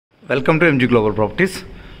Welcome to MG Global Properties.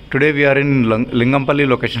 Today we are in Lingampally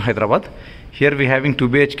location, Hyderabad. Here we having 2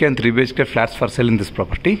 BHK and 3 BHK flats for sale in this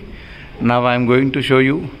property. Now I am going to show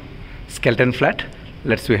you skeleton flat.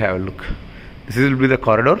 Let's have a look. This will be the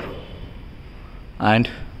corridor and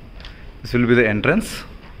this will be the entrance.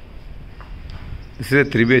 This is a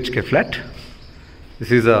 3 BHK flat.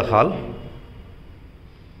 This is a hall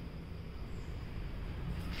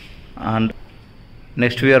and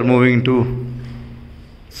next we are moving to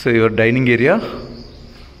your dining area.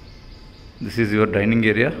 This is your dining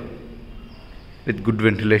area with good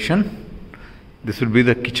ventilation. This will be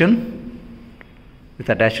the kitchen with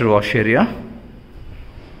attached wash area.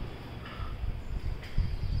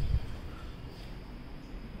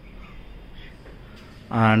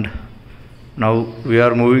 And now we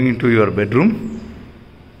are moving into your bedroom.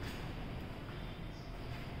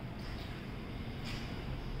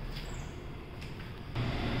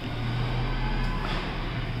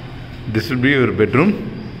 This will be your bedroom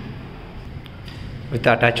with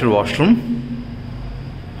attached washroom.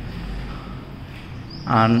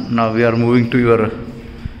 And now we are moving to your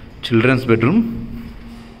children's bedroom.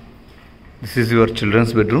 This is your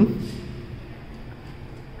children's bedroom.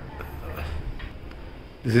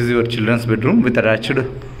 This is your children's bedroom with attached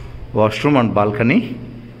washroom and balcony.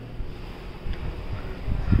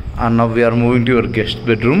 And now we are moving to your guest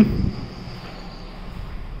bedroom.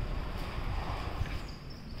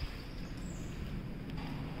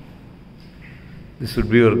 This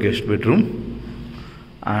would be your guest bedroom,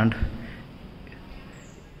 and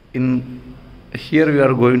in here we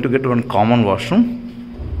are going to get one common washroom.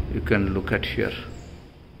 You can look at here.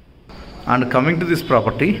 And coming to this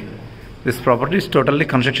property is totally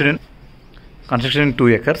constructed in 2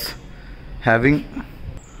 acres, having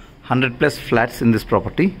 100 plus flats in this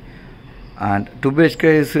property. And 2 BHK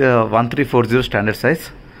is 1340 standard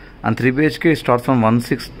size, and 3 BHK starts from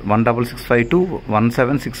 1665 to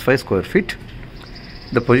 1765 square feet.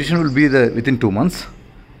 The position will be within 2 months.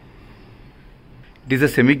 It is a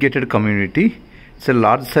semi-gated community. It's a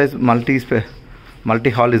large size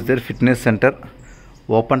multi-hall is there, fitness center,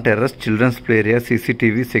 open terrace, children's play area,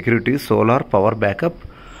 CCTV, security, solar, power backup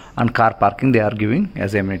and car parking they are giving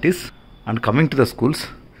as amenities. And coming to the schools,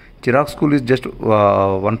 Chirag school is just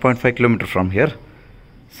 1.5 km from here.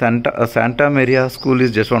 Santa Maria school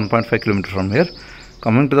is just 1.5 km from here.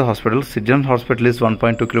 Coming to the hospital, Sidjan hospital is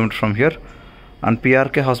 1.2 km from here. And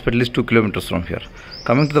PRK hospital is 2 kilometers from here.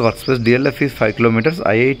 Coming to the workspace, DLF is 5 kilometers,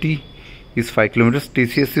 IIT is 5 kilometers,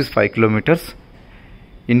 TCS is 5 kilometers,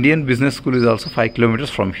 Indian Business School is also 5 kilometers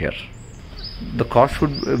from here. The cost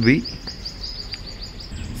would be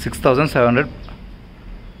 6,700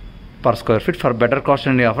 per square feet. For better cost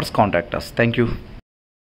and offers, contact us. Thank you.